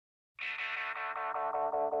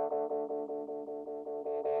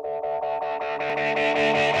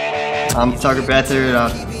I'm Tucker Beathard. I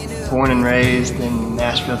was born and raised in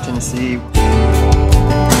Nashville, Tennessee.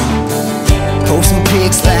 Posting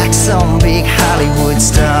pics like some big Hollywood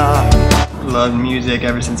star. Loved music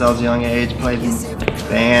ever since I was a young age. Played in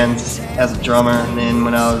bands as a drummer, and then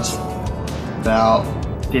when I was about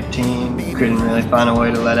 15, couldn't really find a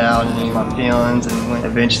way to let out any of my feelings, and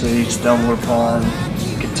eventually stumbled upon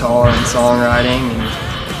guitar and songwriting,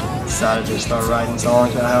 and decided to start writing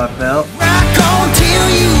songs about how I felt. Rock on till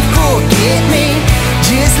you forget me,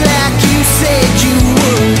 just like you said you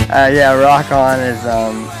would. Yeah, Rock On is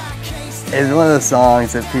one of the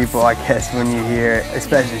songs that people, I guess, when you hear it,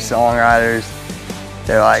 especially songwriters,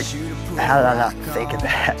 they're like, how did I not think of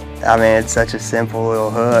that? I mean, it's such a simple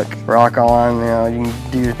little hook. Rock on, you know, you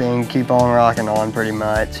can do your thing, keep on rocking on pretty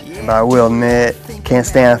much. But I will admit, can't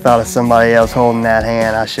stand the thought of somebody else holding that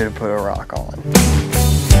hand. I should have put a rock on.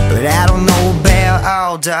 But I don't know about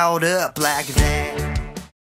all dolled up like that.